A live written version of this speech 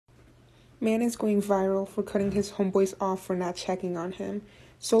Man is going viral for cutting his homeboys off for not checking on him.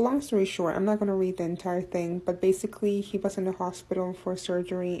 So long story short, I'm not going to read the entire thing, but basically he was in the hospital for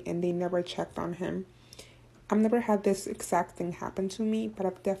surgery and they never checked on him. I've never had this exact thing happen to me, but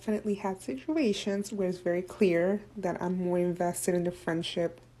I've definitely had situations where it's very clear that I'm more invested in the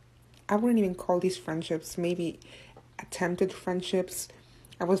friendship. I wouldn't even call these friendships, maybe attempted friendships.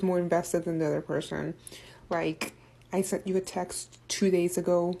 I was more invested than the other person. Like, I sent you a text 2 days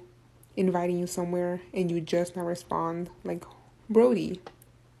ago inviting you somewhere and you just not respond. Like, Brody,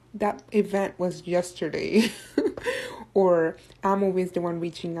 that event was yesterday. Or I'm always the one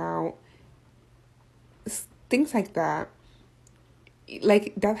reaching out. Things like that.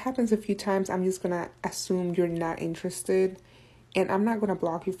 Like, that happens a few times. I'm just gonna assume you're not interested, and I'm not gonna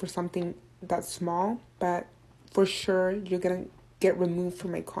block you for something that's small, but for sure you're gonna get removed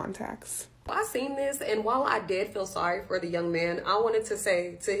from my contacts. I seen this, and while I did feel sorry for the young man, I wanted to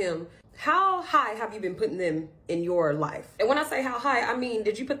say to him, how high have you been putting them in your life? And when I say how high, I mean,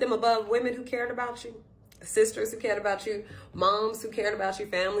 did you put them above women who cared about you? Sisters who cared about you? Moms who cared about you?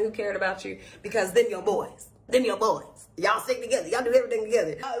 Family who cared about you? Because them your boys. Them your boys. Y'all stick together. Y'all do everything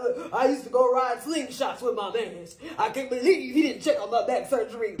together. I used to go ride slingshots with my mans. I can't believe he didn't check on my back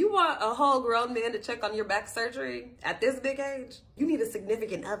surgery. You want a whole grown man to check on your back surgery at this big age? You need a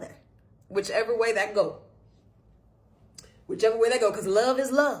significant other. Whichever way that go. Whichever way that go, because love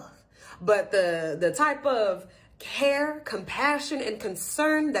is love. But the type of care, compassion, and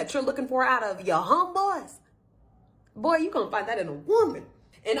concern that you're looking for out of your homeboys, boy, you gonna find that in a woman.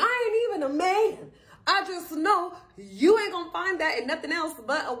 And I ain't even a man. I just know you ain't gonna find that in nothing else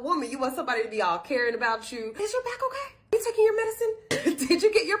but a woman. You want somebody to be all caring about you. Is your back okay? You taking your medicine? Did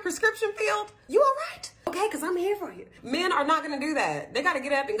you get your prescription filled? You all right? Okay, because I'm here for you. Men are not gonna do that. They gotta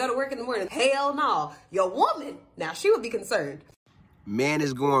get up and go to work in the morning. Hell no. Your woman, now she would be concerned. Man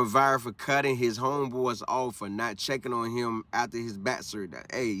is going viral for cutting his homeboys off for not checking on him after his back surgery.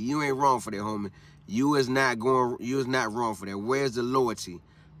 Hey, you ain't wrong for that, homie. You is not wrong for that. Where's the loyalty?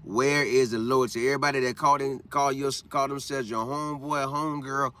 Where is the loyalty? Everybody that call themselves your homeboy,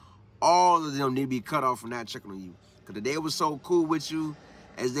 homegirl, all of them need to be cut off for not checking on you. Because if they were so cool with you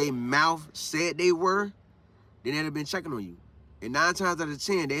as they mouth said they were, then they'd have been checking on you. And 9 times out of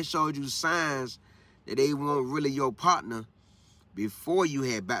 10, they showed you signs that they weren't really your partner before you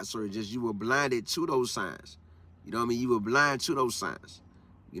had back surgery. Just you were blinded to those signs. You know what I mean? You were blind to those signs.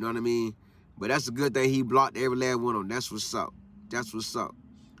 You know what I mean? But that's a good thing he blocked every last one of them. That's what's up. That's what's up.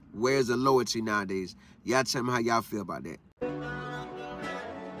 Where's the loyalty nowadays? Y'all tell me how y'all feel about that.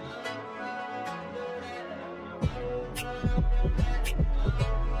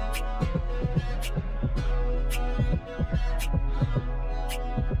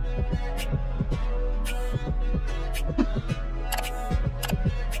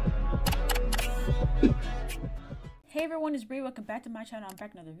 Hey everyone, it's Bree. Welcome back to my channel. I'm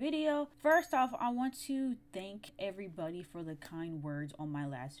back with another video. First off, I want to thank everybody for the kind words on my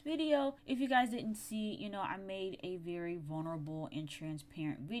last video. If you guys didn't see, you know, I made a very vulnerable and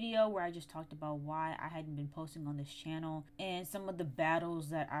transparent video where I just talked about why I hadn't been posting on this channel and some of the battles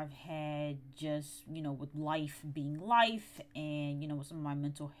that I've had just, you know, with life being life and, you know, with some of my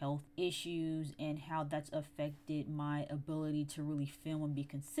mental health issues and how that's affected my ability to really film and be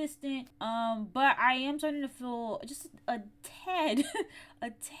consistent. But I am starting to feel just a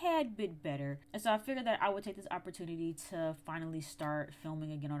tad bit better, and so I figured that I would take this opportunity to finally start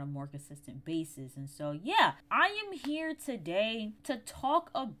filming again on a more consistent basis. And so yeah, I am here today to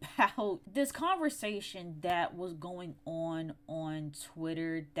talk about this conversation that was going on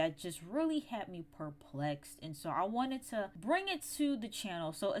Twitter that just really had me perplexed, and so I wanted to bring it to the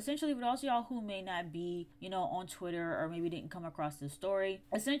channel. So essentially, for those of y'all who may not be, you know, on Twitter or maybe didn't come across this story,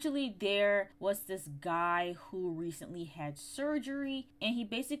 essentially there was this guy who recently had surgery, and he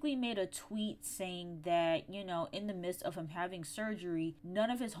basically made a tweet saying that, you know, in the midst of him having surgery, none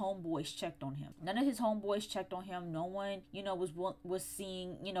of his homeboys checked on him. None of his homeboys checked on him. No one, you know, was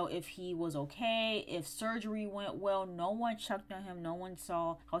seeing, you know, if he was okay, if surgery went well. No one checked on him. No one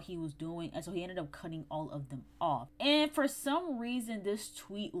saw how he was doing, and so he ended up cutting all of them off. And for some reason, this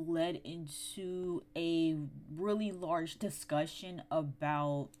tweet led into a really large discussion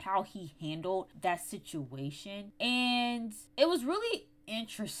about how he handled that situation. And it was really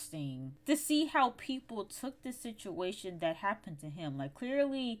interesting to see how people took the situation that happened to him. Like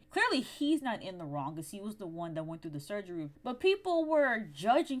clearly he's not in the wrong because he was the one that went through the surgery, but people were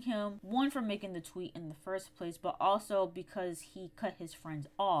judging him, one, for making the tweet in the first place, but also because he cut his friends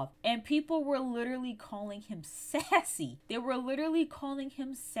off. And people were literally calling him sassy. They were literally calling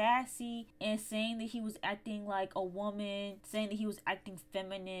him sassy and saying that he was acting like a woman, saying that he was acting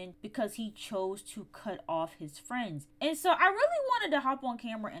feminine because he chose to cut off his friends. And so I really wanted to hop on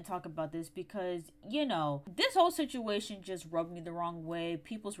camera and talk about this because, you know, this whole situation just rubbed me the wrong way.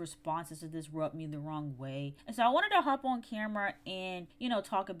 People's responses to this rubbed me the wrong way. And so I wanted to hop on camera and, you know,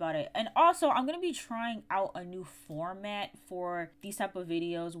 talk about it. And also, I'm going to be trying out a new format for these type of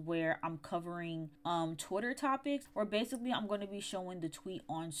videos where I'm covering Twitter topics, where basically I'm going to be showing the tweet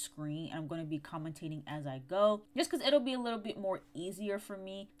on screen and I'm going to be commentating as I go, just because it'll be a little bit more easier for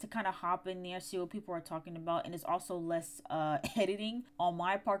me to kind of hop in there, see what people are talking about, and it's also less editing on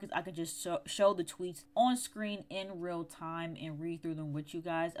my part because I can just show the tweets on screen in real time and read through them with you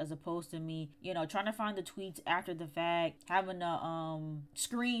guys, as opposed to me, you know, trying to find the tweets after the fact, having a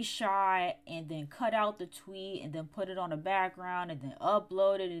screenshot and then cut out the tweet and then put it on a background and then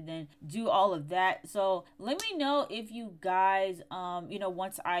upload it and then do all of that. So let me know if you guys you know,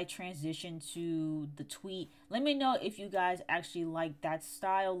 once I transition to the tweet, let me know if you guys actually like that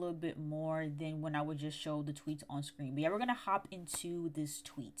style a little bit more than when I would just show the tweets on screen. But yeah, we're gonna hop into this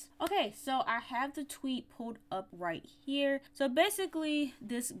tweet. Okay, so I have the tweet pulled up right here. So basically,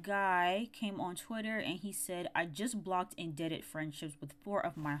 this guy came on Twitter and he said, "I just blocked and deaded friendships with 4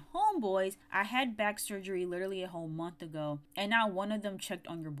 of my homeboys. I had back surgery literally a whole month ago, and now one of them checked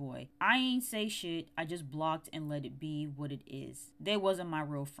on your boy. I ain't say shit. I just blocked and let it be what it is. They wasn't my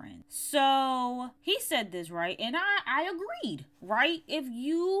real friend." So he said this, right? And I agreed, right? If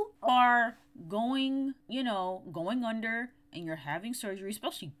you are going, you know, going under and you're having surgery,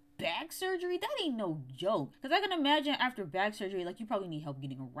 especially back surgery, that ain't no joke. Because I can imagine after back surgery, like, you probably need help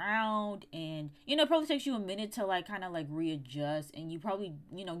getting around, and, you know, it probably takes you a minute to like kind of like readjust, and you probably,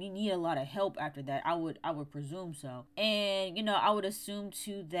 you know, you need a lot of help after that. I would presume so. And, you know, I would assume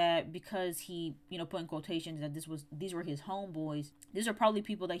too that because he, you know, put in quotations that these were his homeboys, these are probably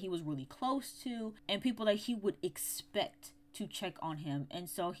people that he was really close to and people that he would expect to check on him. And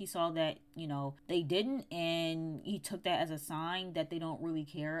so he saw that, you know, they didn't, and he took that as a sign that they don't really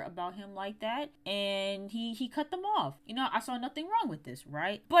care about him like that, and he cut them off. You know, I saw nothing wrong with this,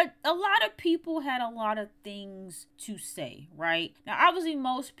 right? But a lot of people had a lot of things to say, right? Now obviously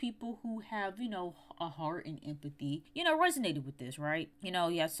most people who have, you know, a heart and empathy, you know, resonated with this, right? You know,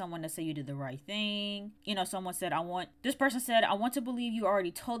 you have someone that said you did the right thing. You know, someone said, this person said, "I want to believe you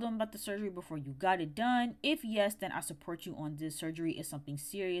already told them about the surgery before you got it done. If yes, then I support you on this. Surgery is something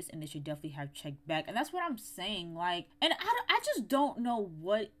serious and they should definitely have checked back." And that's what I'm saying. Like, and I just don't know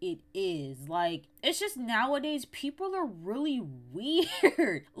what it is. Like, it's just nowadays people are really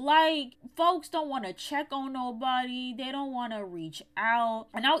weird. Like, folks don't want to check on nobody. They don't want to reach out.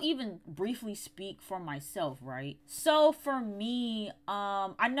 And I'll even briefly speak for myself, right? So for me,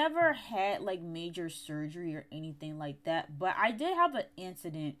 I never had like major surgery or anything like that, but I did have an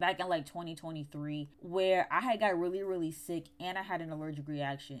incident back in like 2023 where I had got really sick and I had an allergic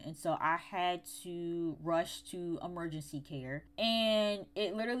reaction, and so I had to rush to emergency care, and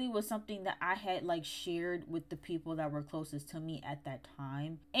it literally was something that I had like shared with the people that were closest to me at that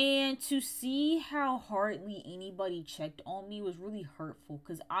time, and to see how hardly anybody checked on me was really hurtful,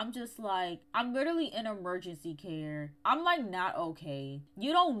 because I'm just like, I'm literally in emergency care. I'm like not okay.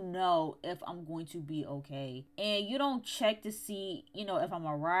 You don't know if I'm going to be okay, and you don't check to see, you know, if I'm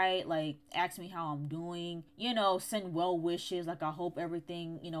alright, like ask me how I'm doing, you know, send well wishes, like I hope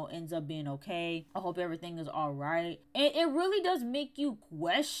everything, you know, ends up being okay. I hope everything is alright. And it really does make you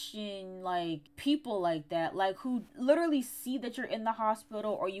question like people like that, like who literally see that you're in the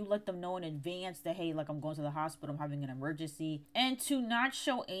hospital, or you let them know in advance that, hey, like I'm going to the hospital, I'm having an emergency, and to not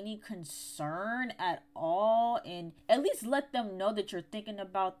show any concern at all, and at least let them know that you're thinking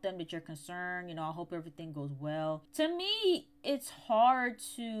about them, that you're concerned, you know, I hope everything goes well. To me, it's hard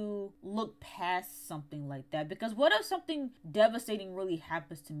to look past something like that, because what if something devastating really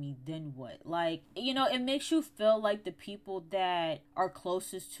happens to me? Then what? Like, you know, it makes you feel like the people that are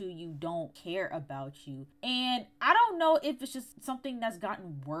closest to you don't care about you. And I don't know if it's just something that's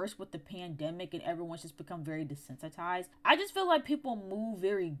gotten worse with the pandemic and everyone's just become very desensitized. I just feel like people move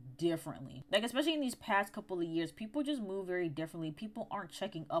very differently. Like, especially in these past couple of years, people just move very differently. People aren't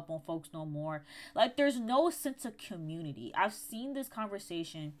checking up on folks no more. Like, there's no sense of community. I've seen this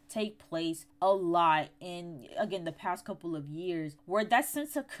conversation take place a lot in, again, the past couple of years, where that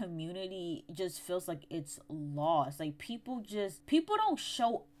sense of community just feels like it's lost. Like, people don't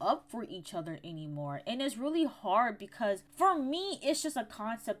show up for each other anymore. And it's really hard because for me, it's just a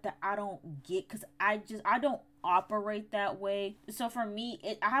concept that I don't get, because I don't operate that way. So for me,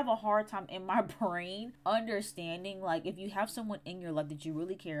 I have a hard time in my brain understanding, like, if you have someone in your life that you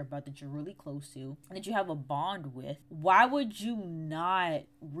really care about, that you're really close to, and that you have a bond with, why would you not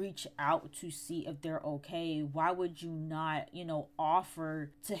reach out to see if they're okay? Why would you not,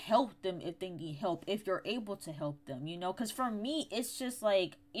 offer to help them if they need help, if you're able to help them, because for me, it's just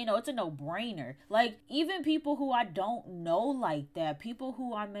like, it's a no-brainer. Like, even people who I don't know like that, people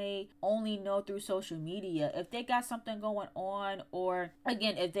who I may only know through social media, if they got something going on, or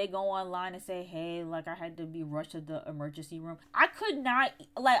again, if they go online and say, hey, like, I had to be rushed to the emergency room, I could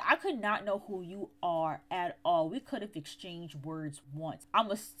not know who you are at all. We could have exchanged words once.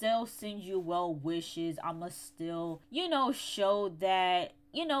 I'ma still send you well wishes. I'ma still, show that,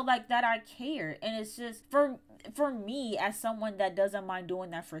 like, that I care. And it's just, for me, as someone that doesn't mind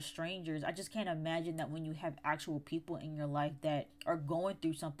doing that for strangers, I just can't imagine that when you have actual people in your life that are going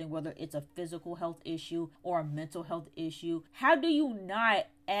through something, whether it's a physical health issue or a mental health issue, how do you not,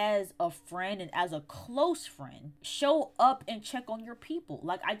 as a friend and as a close friend, show up and check on your people?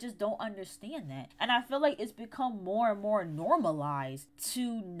 Like, I just don't understand that. And I feel like it's become more and more normalized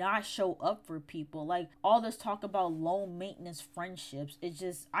to not show up for people. Like, all this talk about low maintenance friendships, it's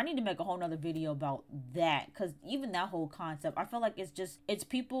just, I need to make a whole nother video about that, because even that whole concept, I feel like it's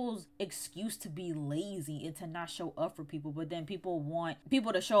people's excuse to be lazy and to not show up for people. But then people want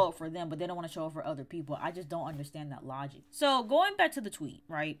people to show up for them, but they don't want to show up for other people. I just don't understand that logic. So going back to the tweet,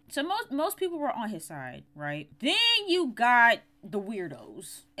 right? So most people were on his side, right? Then you got the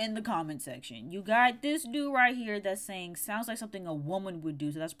weirdos in the comment section. You got this dude right here that's saying, sounds like something a woman would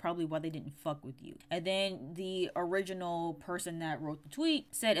do, so that's probably why they didn't fuck with you. And then the original person that wrote the tweet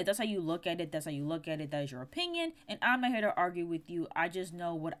said, if that's how you look at it, that's how you look at it, that is your opinion, and I'm not here to argue with you. I just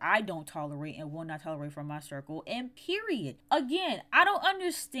know what I don't tolerate and will not tolerate from my circle, and period. Again, I don't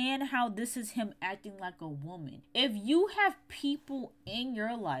understand how this is him acting like a woman. If you have people in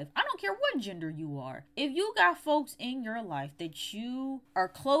your life, I don't care what gender you are, if you got folks in your life that you are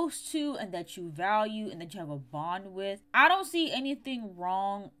close to and that you value and that you have a bond with, I don't see anything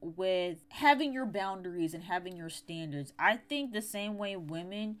wrong with having your boundaries and having your standards. I think the same way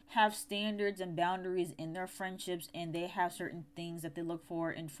women have standards and boundaries in their friendships, and they have certain things that they look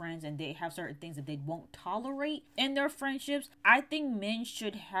for in friends, and they have certain things that they won't tolerate in their friendships, I think men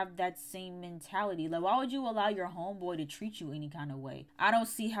should have that same mentality. Like, why would you allow your homeboy to treat you any kind of way? I don't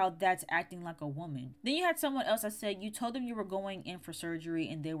see how that's acting like a woman. Then you had someone else that said, you told them you were going in for surgery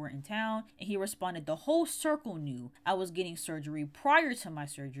and they were in town, and he responded, the whole circle knew I was getting surgery prior to my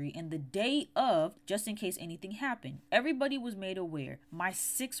surgery and the day of, just in case anything happened. Everybody was made aware, my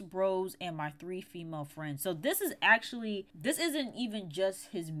 6 bros and my 3 female friends. So this isn't even just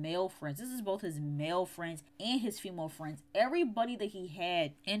his male friends, this is both his male friends and his female friends. Everybody that he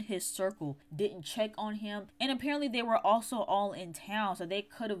had in his circle didn't check on him, and apparently they were also all in town, so they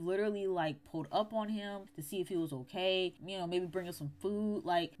could have literally like pulled up on him to see if he was okay, maybe bring us some food,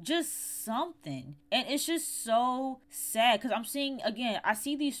 like just something. And it's just so sad, because I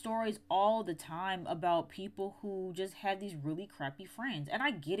see these stories all the time about people who just have these really crappy friends, and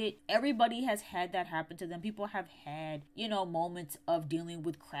I get it, everybody has had that happen to them. People have had moments of dealing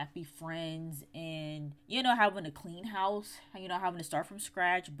with crappy friends and having a clean house, having to start from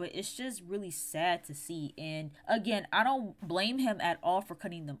scratch, but it's just really sad to see. And again, I don't blame him at all for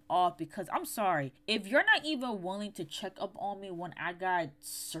cutting them off, because I'm sorry, if you're not even willing to check up on me when I got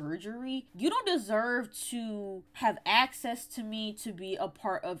surgery, you don't deserve to have access to me to be a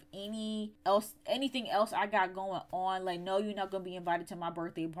part of anything else I got going on. Like, no, you're not going to be invited to my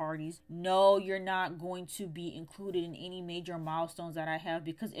birthday parties. No, you're not going to be included in any major milestones that I have,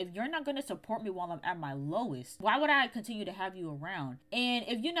 because if you're not going to support me while I'm at my lowest, why would I continue to have you around? And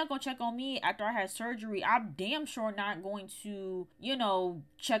if you're not going to check on me after I had surgery, I'm damn sure not going to,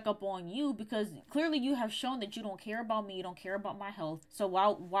 check up on you, because clearly you have shown that you don't care about me, you don't care about my health. So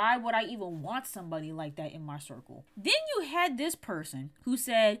why would I even want somebody like that in my circle? Then you had this person who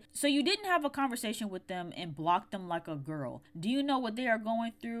said, so you didn't have a conversation with them and blocked them like a girl. Do you know what they are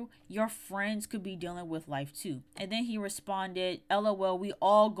going through? Your friends could be dealing with life too. And then he responded, LOL, we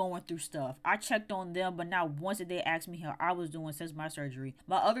all going through stuff. I checked on them, but not once did they ask me how I was doing since my surgery.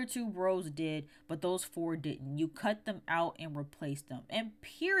 My other 2 bros did, but those 4 didn't. You cut them out and replaced them. And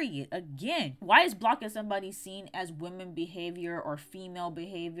period. Again, why is blocking somebody seen as women behavior or female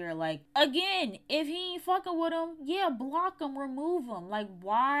behavior? Like, again, if he ain't fucking with them, yeah, block them, remove them. Like,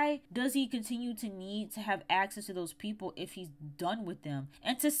 why does he continue to need to have access to those people if he's done with them?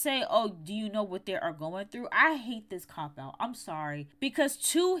 And to say, oh, do you know what they are going through? I hate this cop out. I'm sorry. Because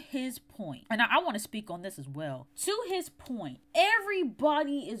to his point, and I want to speak on this as well. To his point,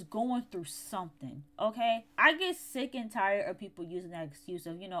 everybody is going through something, okay? I get sick and tired of people using that excuse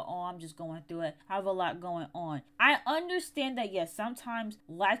of, oh, I'm just going through it. I have a lot going on. I understand that, yes, sometimes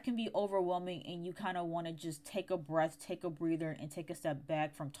life can be overwhelming and you kind of want to just take a breath, take a breather, and take a step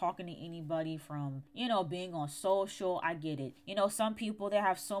back from talking to anybody, from, being on social. I get it. Some people, they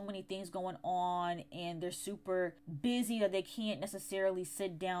have so many things going on and they're super busy that they can't necessarily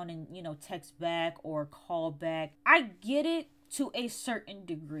sit down and, text back or call back. I get it to a certain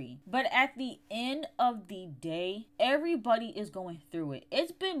degree, but at the end of the day, everybody is going through it.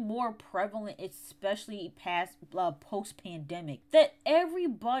 It's been more prevalent, especially past post-pandemic, that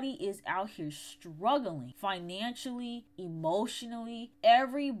everybody is out here struggling financially, emotionally.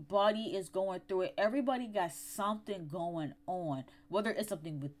 Everybody is going through it. Everybody got something going on, whether it's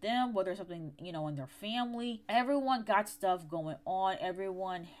something with them, whether it's something, in their family. Everyone got stuff going on.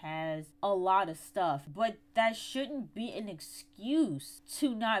 Everyone has a lot of stuff, but that shouldn't be an excuse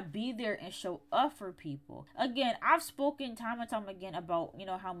to not be there and show up for people. Again, I've spoken time and time again about,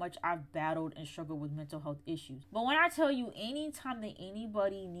 how much I've battled and struggled with mental health issues. But when I tell you, anytime that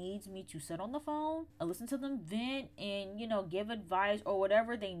anybody needs me to sit on the phone and listen to them vent and, give advice or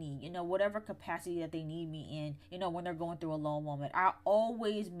whatever they need, whatever capacity that they need me in, when they're going through a low moment, I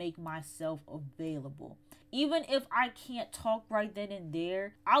always make myself available. Even if I can't talk right then and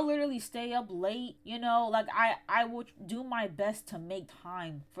there, I'll literally stay up late, I will do my best to make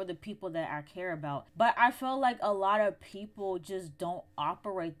time for the people that I care about. But I feel like a lot of people just don't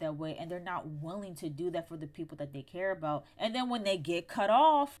operate that way, and they're not willing to do that for the people that they care about. And then when they get cut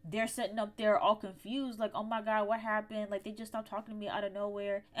off, they're sitting up there all confused, like, oh my God, what happened? Like, they just stopped talking to me out of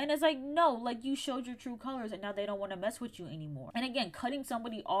nowhere. And it's like, no, like, you showed your true colors and now they don't want to mess with you anymore. And again, cutting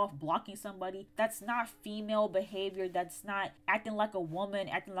somebody off, blocking somebody, that's not female behavior. That's not acting like a woman,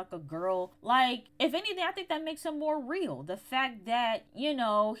 acting like a girl. Like, if anything, I think that makes him more real. The fact that,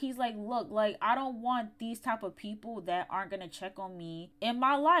 he's like, look, like, I don't want these type of people that aren't gonna check on me in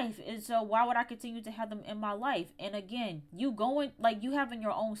my life, and so why would I continue to have them in my life? And again, you having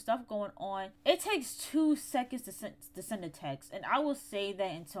your own stuff going on, it takes 2 seconds to send a text, and I will say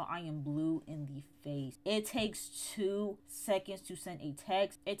that until I am blue in the face. It takes 2 seconds to send a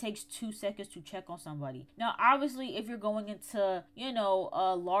text. It takes 2 seconds to check on somebody. Now, obviously, if you're going into,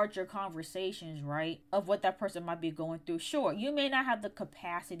 larger conversations, right, of what that person might be going through, sure, you may not have the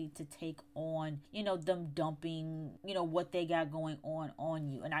capacity to take on, them dumping, what they got going on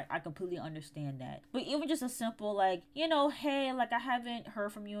you. And I completely understand that. But even just a simple, like, hey, like, I haven't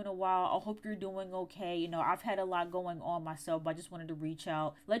heard from you in a while. I hope you're doing okay. I've had a lot going on myself, but I just wanted to reach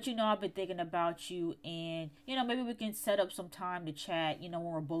out, let you know I've been thinking about you, and, maybe we can set up some time to chat, when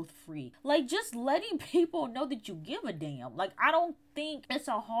we're both free. Like, just letting people know that you give a damn. Like, I don't think it's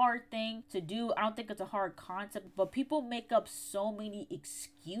a hard thing to do. I don't think it's a hard concept, but people make up so many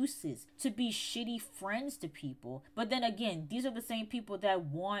excuses to be shitty friends to people. But then again, these are the same people that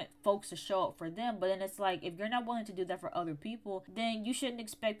want folks to show up for them. But then it's like, if you're not willing to do that for other people, then you shouldn't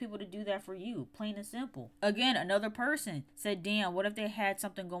expect people to do that for you. Plain and simple. Again, another person said, damn, what if they had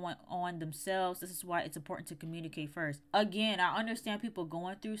something going on themselves? This is why it's important to communicate first. Again, I understand people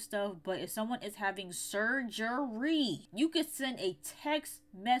going through stuff, but if someone is having surgery, you could send a text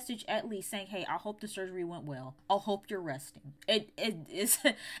message at least saying, hey, I hope the surgery went well. I hope you're resting. It's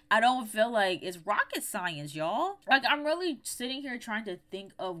I don't feel like it's rocket science, y'all. Like, I'm really sitting here trying to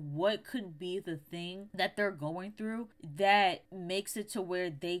think of what could be the thing that they're going through that makes it to where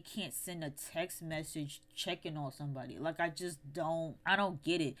they can't send a text message checking on somebody. Like, I don't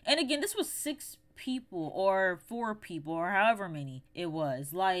get it. And again, this was 6 people or 4 people or however many it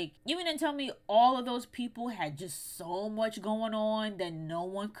was. Like, you mean to tell me all of those people had just so much going on that no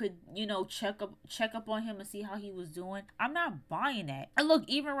one could, you know, check up on him and see how he was doing? I'm not buying that. And look,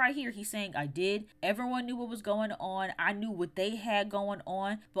 even right here, he's saying I did. Everyone knew what was going on. I knew what they had going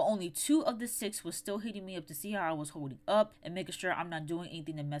on, but only 2 of the 6 was still hitting me up to see how I was holding up and making sure I'm not doing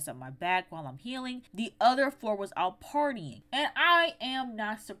anything to mess up my back while I'm healing. The other 4 was out partying. And I am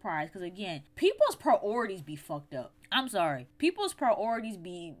not surprised, because again, people's priorities be fucked up. I'm sorry. People's priorities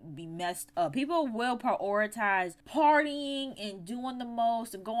be messed up. People will prioritize partying and doing the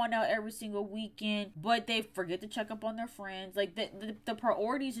most and going out every single weekend, but they forget to check up on their friends. Like, the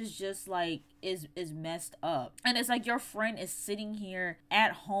priorities is just like is messed up. And it's like your friend is sitting here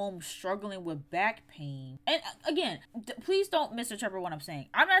at home struggling with back pain. And again, please don't misinterpret what I'm saying.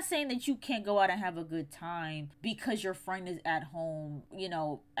 I'm not saying that you can't go out and have a good time because your friend is at home, you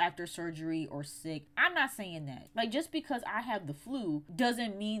know, after surgery or sick. I'm not saying that. Like, just because I have the flu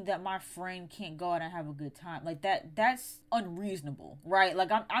doesn't mean that my friend can't go out and have a good time. Like, that's unreasonable, right? Like,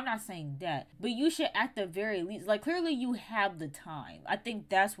 I'm not saying that, but you should at the very least, like, clearly you have the time. I think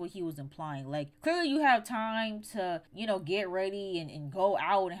that's what he was implying. Like, clearly you have time to, you know, get ready and go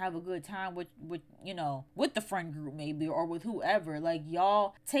out and have a good time with you know, with the friend group maybe, or with whoever. Like,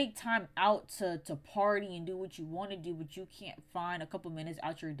 y'all take time out to party and do what you want to do, but you can't find a couple minutes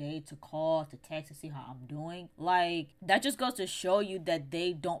out your day to call, to text, to see how I'm doing. Like, that just goes to show you that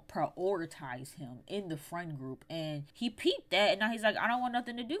they don't prioritize him in the friend group. And he peeped that, and now he's like, I don't want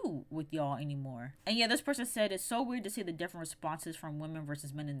nothing to do with y'all anymore. And yeah, this person said it's so weird to see the different responses from women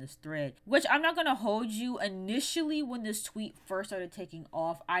versus men in this thread, which I'm not gonna hold you. Initially, when this tweet first started taking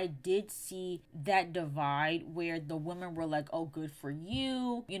off, I did see that divide where the women were like, oh, good for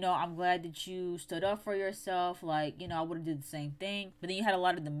you, you know, I'm glad that you stood up for yourself, like, you know, I would have did the same thing. But then you had a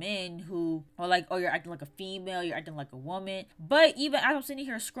lot of the men who were like, oh, you're acting like a female, you're acting like a woman. But even as I'm sitting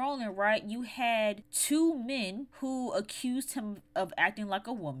here scrolling, right, you had 2 men who accused him of acting like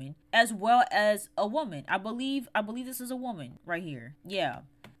a woman, as well as a woman. I believe this is a woman right here. Yeah.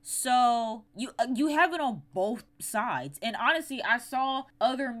 So you have it on both sides. And honestly, I saw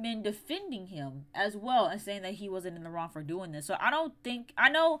other men defending him as well and saying that he wasn't in the wrong for doing this. So I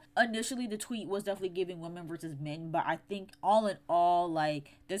know initially the tweet was definitely giving women versus men, but I think all in all,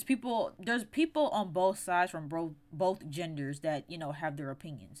 like, there's people on both sides from both genders that, you know, have their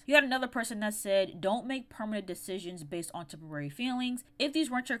opinions. You had another person that said, don't make permanent decisions based on temporary feelings. If these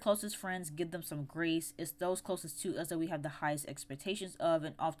weren't your closest friends, give them some grace. It's those closest to us that we have the highest expectations of,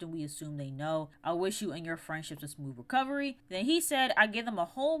 and often we assume they know. I wish you and your friendships a smooth recovery. Then he said, I gave them a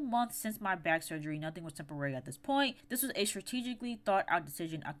whole month since my back surgery. Nothing was temporary at this point. This was a strategically thought out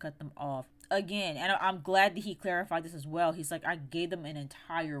decision. I cut them off. Again, and I'm glad that he clarified this as well. He's like, I gave them an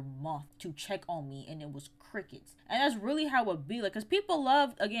entire month to check on me, and it was crickets. And that's really how it would be. Like, because people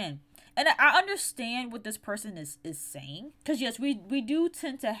love, again, and I understand what this person is saying. Because yes, we do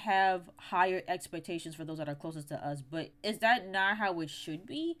tend to have higher expectations for those that are closest to us. But is that not how it should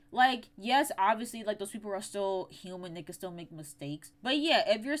be? Like, yes, obviously, like, those people are still human. They can still make mistakes. But yeah,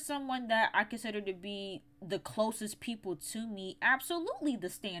 if you're someone that I consider to be the closest people to me, absolutely the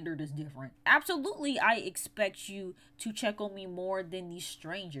standard is different. Absolutely, I expect you to check on me more than these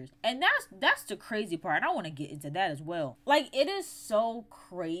strangers. And that's the crazy part. And I want to get into that as well. Like, it is so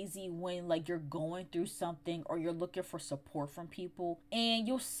crazy when, like, you're going through something or you're looking for support from people, and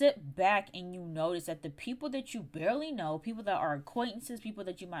you'll sit back and you notice that the people that you barely know, people that are acquaintances, people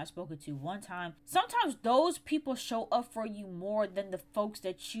that you might have spoken to one time, sometimes those people show up for you more than the folks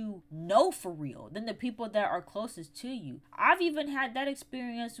that you know for real, than the people that are closest to you. I've even had that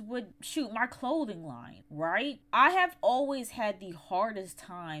experience with, my clothing line, right? I have always had the hardest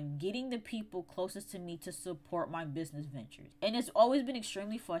time getting the people closest to me to support my business ventures. And it's always been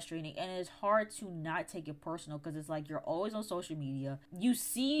extremely frustrating, and it's hard to not take it personal, because it's like you're always on social media. You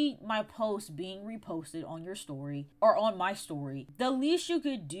see my post being reposted on your story or on my story. The least you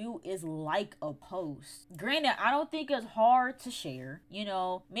could do is like a post. Granted, I don't think it's hard to share. You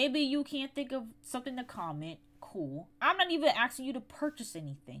know, maybe you can't think of something to comment. Cool. I'm not even asking you to purchase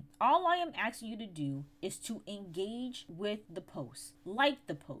anything. All I am asking you to do is to engage with the post, like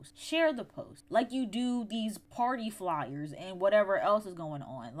the post, share the post, like you do these party flyers and whatever else is going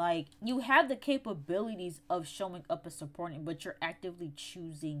on. Like, you have the capabilities of showing up and supporting, but you're actively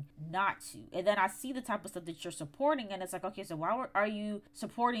choosing not to. And then I see the type of stuff that you're supporting, and it's like, okay, so why are you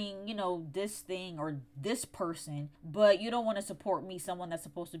supporting, you know, this thing or this person, but you don't want to support me, someone that's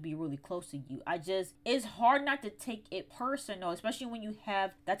supposed to be really close to you? It's hard not not to take it personal, especially when you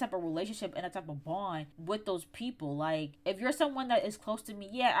have that type of relationship and that type of bond with those people. Like, if you're someone that is close to me,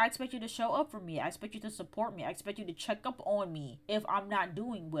 yeah, I expect you to show up for me. I expect you to support me. I expect you to check up on me if I'm not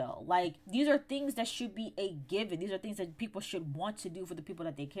doing well. Like, these are things that should be a given. These are things that people should want to do for the people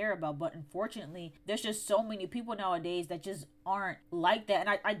that they care about. But unfortunately, there's just so many people nowadays that just aren't like that.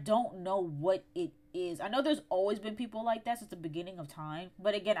 And I don't know what it is. I know there's always been people like that since the beginning of time,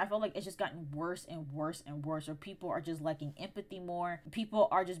 but again, I feel like it's just gotten worse and worse and worse, or people are just lacking empathy more. People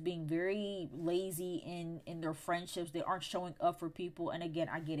are just being very lazy in their friendships. They aren't showing up for people. And again,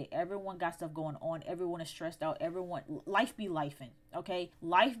 I get it, everyone got stuff going on, everyone is stressed out, everyone, life be lifing, okay?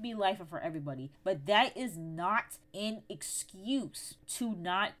 Life be lifing for everybody, but that is not an excuse to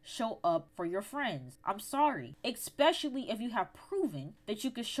not show up for your friends. I'm sorry, especially if you have proven that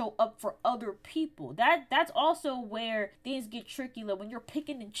you can show up for other people. That's also where things get tricky. Like, when you're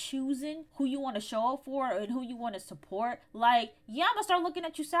picking and choosing who you want to show up for and who you want to support, like, yeah, I'm gonna start looking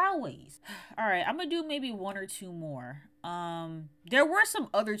at you sideways. All right, I'm gonna do maybe one or two more. There were some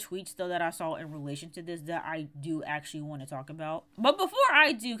other tweets though that I saw in relation to this that I do actually want to talk about. But before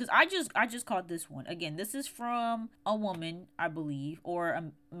I do, because I just caught this one. Again, this is from a woman, I believe, or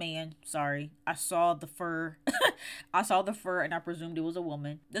a man, sorry. I saw the fur. I saw the fur and I presumed it was a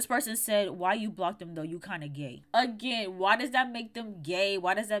woman. This person said, "Why you blocked them though? You kind of gay." Again, why does that make them gay?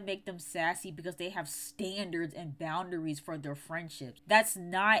 Why does that make them sassy? Because they have standards and boundaries for their friendships. That's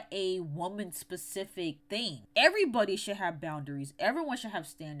not a woman specific thing. Everybody should have boundaries. Everyone should have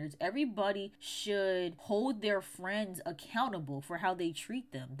standards. Everybody should hold their friends accountable for how they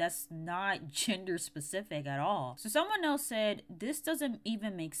treat them. That's not gender specific at all. So someone else said, "This doesn't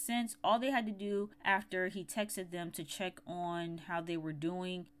even make sense. All they had to do after he texted them to check on how they were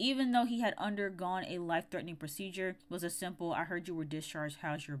doing, even though he had undergone a life-threatening procedure, was a simple, 'I heard you were discharged.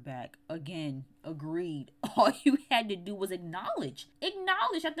 How's your back?'" Again, agreed. All you had to do was acknowledge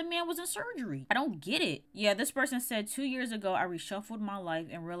that the man was in surgery. I don't get it. Yeah, this person said, 2 years ago, I reshuffled my life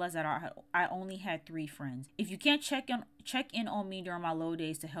and realized that I only had 3 friends. If you can't check in on me during my low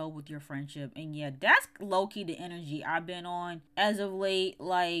days, to hell with your friendship. And yeah, that's low-key the energy I've been on as of late.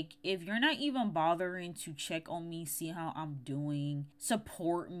 Like, if you're not even bothering to check on me, see how I'm doing,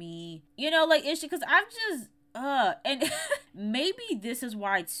 support me, you know, like, it's because I've just and maybe this is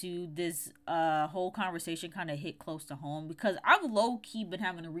why too this whole conversation kind of hit close to home, because I've low-key been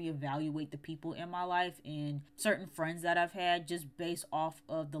having to reevaluate the people in my life and certain friends that I've had just based off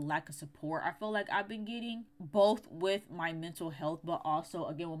of the lack of support I feel like I've been getting, both with my mental health but also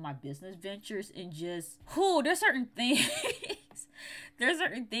again with my business ventures. And just there's certain things there's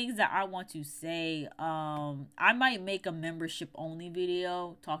certain things that I want to say. I might make a membership only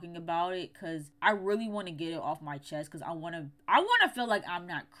video talking about it, because I really want to get it off my chest, because I want to feel like I'm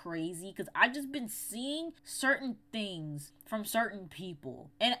not crazy, because I've just been seeing certain things from certain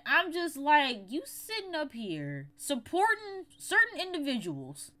people and I'm just like, you sitting up here supporting certain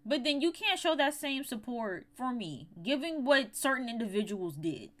individuals, but then you can't show that same support for me, giving what certain individuals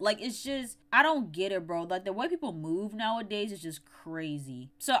did. Like, it's just, I don't get it, bro. Like, the way people move nowadays is just crazy.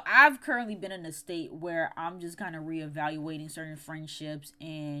 So I've currently been in a state where I'm just kind of reevaluating certain friendships,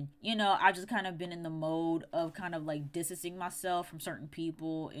 and you know, I've just kind of been in the mode of kind of like distancing myself from certain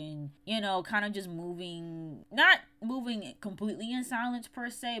people, and you know, kind of just not moving completely in silence per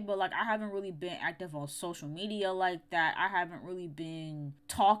se, but like, I haven't really been active on social media like that. I haven't really been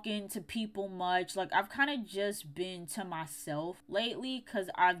talking to people much. Like, I've kind of just been to myself lately, because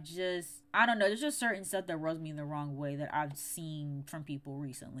I don't know, there's just certain stuff that rubs me in the wrong way that I've seen from people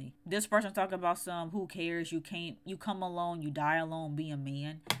recently. This person talking about who cares, you come alone, you die alone, be a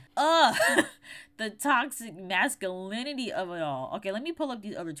man. The toxic masculinity of it all. Okay, let me pull up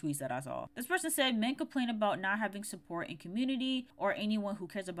these other tweets that I saw. This person said, "Men complain about not having support in community or anyone who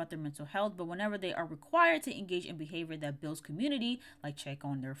cares about their mental health, but whenever they are required to engage in behavior that builds community, like check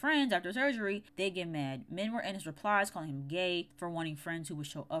on their friends after surgery, they get mad." Men were in his replies calling him gay for wanting friends who would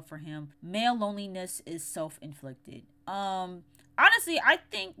show up for him. Male loneliness is self-inflicted. Honestly, I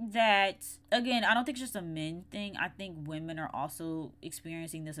think that, again, I don't think it's just a men thing. I think women are also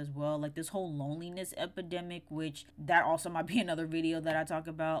experiencing this as well. Like, this whole loneliness epidemic, which that also might be another video that I talk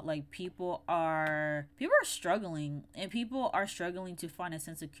about. Like, people are struggling, and people are struggling to find a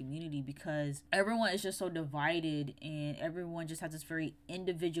sense of community, because everyone is just so divided and everyone just has this very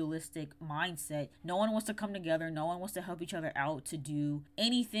individualistic mindset. No one wants to come together. No one wants to help each other out to do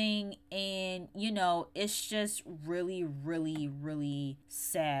anything. And, you know, it's just really, really, really really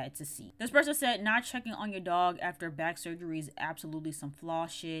sad to see. This person said, not checking on your dog after back surgery is absolutely some flaw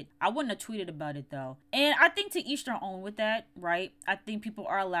shit. I wouldn't have tweeted about it though. And I think to each their own with that, right? I think people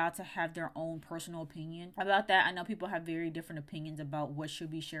are allowed to have their own personal opinion about that. I know people have very different opinions about what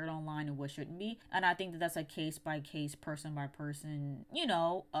should be shared online and what shouldn't be. And I think that that's a case by case, person by person,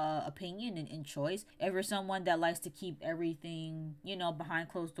 opinion and choice. If you're someone that likes to keep everything, behind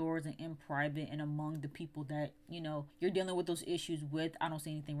closed doors and in private and among the people that, you're dealing with those issues with, I don't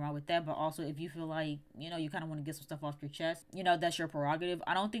see anything wrong with that. But also if you feel like, you kind of want to get some stuff off your chest, that's your prerogative.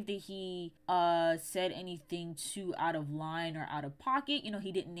 I don't think that he said anything too out of line or out of pocket.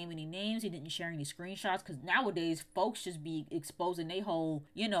 He didn't name any names. He didn't share any screenshots, because nowadays folks just be exposing their whole,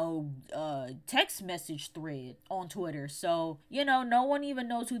 text message thread on Twitter. So, no one even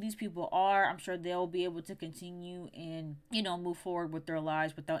knows who these people are. I'm sure they'll be able to continue and, move forward with their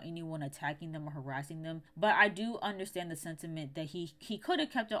lives without anyone attacking them or harassing them. But I do understand the sentiment that he could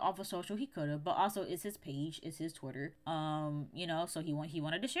have kept it off of social. He could have, but also it's his page, it's his Twitter. So he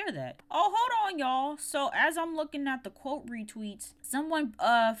wanted to share that. Oh, hold on, y'all. So as I'm looking at the quote retweets, someone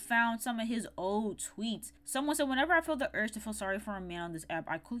found some of his old tweets. Someone said, whenever I feel the urge to feel sorry for a man on this app,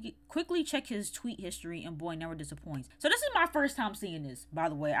 I quickly check his tweet history, and boy, never disappoints. So this is my first time seeing this, by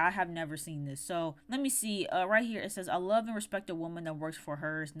the way. I have never seen this. So let me see. Right here it says, I love and respect a woman that works for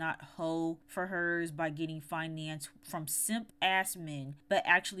hers, not hoe for hers by getting finance from simp ass men, but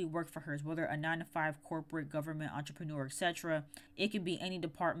actually work for hers, whether a 9-to-5 corporate, government, entrepreneur, etc. It could be any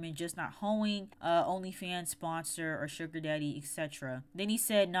department, just not hoeing, OnlyFans sponsor or sugar daddy, etc. Then he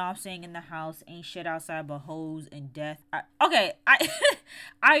said, no, I'm staying in the house, ain't shit outside but hoes and death.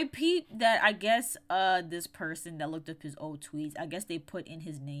 I peeped that. I guess this person that looked up his old tweets, I guess they put in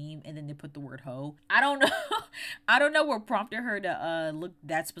his name and then they put the word hoe. I don't know. I don't know what prompted her to look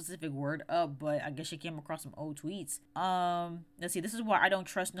that specific word up, but I guess she came across some old tweets. Let's see. This is why I don't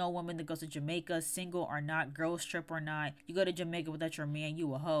trust no woman that goes to Jamaica, single or not, girls trip or not. You go to Jamaica without your man,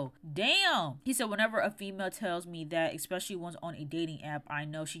 you a hoe. Damn. He said, whenever a female tells me that, especially one's on a dating app, I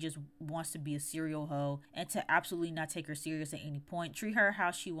know she just wants to be a serial hoe and to absolutely not take her serious at any point. Treat her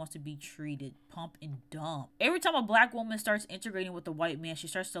how she wants to be treated. Pump and dump. Every time a black woman starts integrating with a white man, she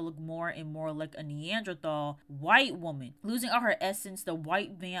starts to look more and more like a Neanderthal white woman. Losing all her essence, the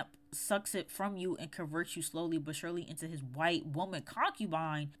white vamp sucks it from you and converts you slowly but surely into his white woman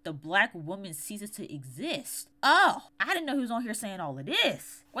concubine. The black woman ceases to exist. Oh, I didn't know he was on here saying all of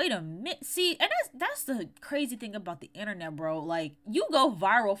this. Wait a minute. See, and that's the crazy thing about the internet, bro. Like, you go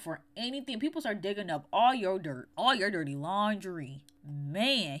viral for anything. People start digging up all your dirt, all your dirty laundry.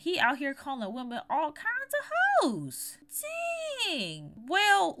 Man, he out here calling women all kinds of hoes. Dang.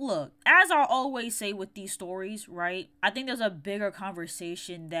 Well, look, as I always say with these stories, right? I think there's a bigger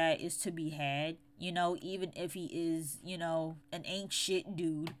conversation that is to be had. Even if he is, an ain't shit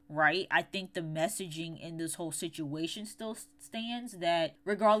dude, right? I think the messaging in this whole situation still stands, that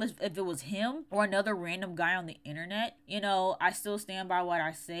regardless if it was him or another random guy on the internet, I still stand by what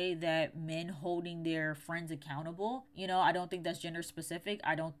I say, that men holding their friends accountable, I don't think that's gender specific.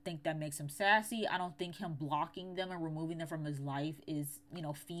 I don't think that makes him sassy. I don't think him blocking them and removing them from his life is,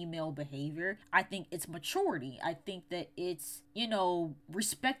 female behavior. I think it's maturity. I think that it's,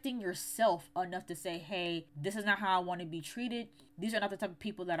 respecting yourself enough to say, hey, this is not how I want to be treated. These are not the type of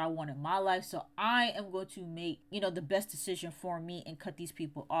people that I want in my life. So I am going to make, the best decision for me and cut these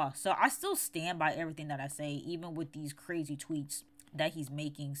people off. So I still stand by everything that I say, even with these crazy tweets that he's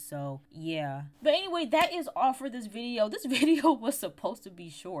making. So yeah, but anyway, that is all for this video. This video was supposed to be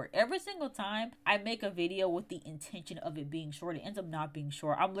short. Every single time I make a video with the intention of it being short, it ends up not being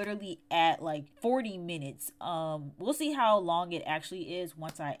short. I'm literally at like 40 minutes. We'll see how long it actually is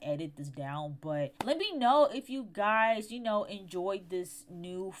once I edit this down, but let me know if you guys enjoyed this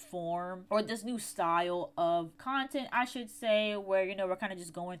new form or this new style of content, I should say, where we're kind of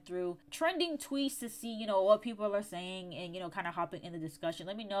just going through trending tweets to see what people are saying and kind of hopping in the discussion.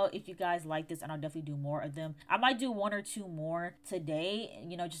 Let me know if you guys like this, and I'll definitely do more of them. I might do 1 or 2 more today,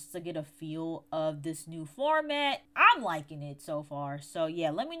 just to get a feel of this new format. I'm liking it so far. So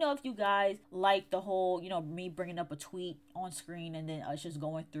yeah, let me know if you guys like the whole, me bringing up a tweet on screen and then us just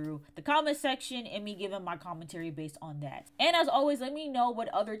going through the comment section and me giving my commentary based on that. And as always, let me know what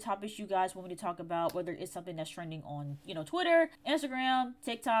other topics you guys want me to talk about, whether it's something that's trending on, Twitter, Instagram,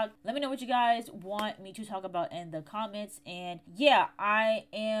 TikTok. Let me know what you guys want me to talk about in the comments. And yeah, yeah, I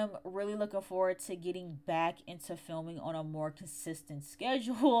am really looking forward to getting back into filming on a more consistent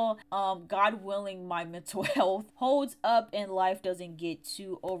schedule. God willing, my mental health holds up and life doesn't get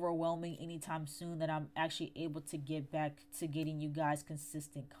too overwhelming anytime soon, that I'm actually able to get back to getting you guys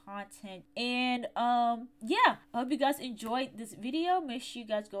consistent content. And yeah, I hope you guys enjoyed this video. Make sure you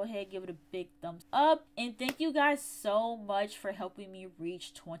guys go ahead, give it a big thumbs up, and thank you guys so much for helping me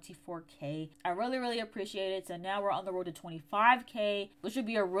reach 24K. I really appreciate it. So now we're on the road to 25K, which would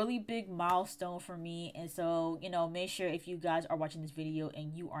be a really big milestone for me. And so, you know, make sure if you guys are watching this video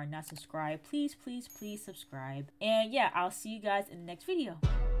and you are not subscribed, please subscribe. And yeah, I'll see you guys in the next video.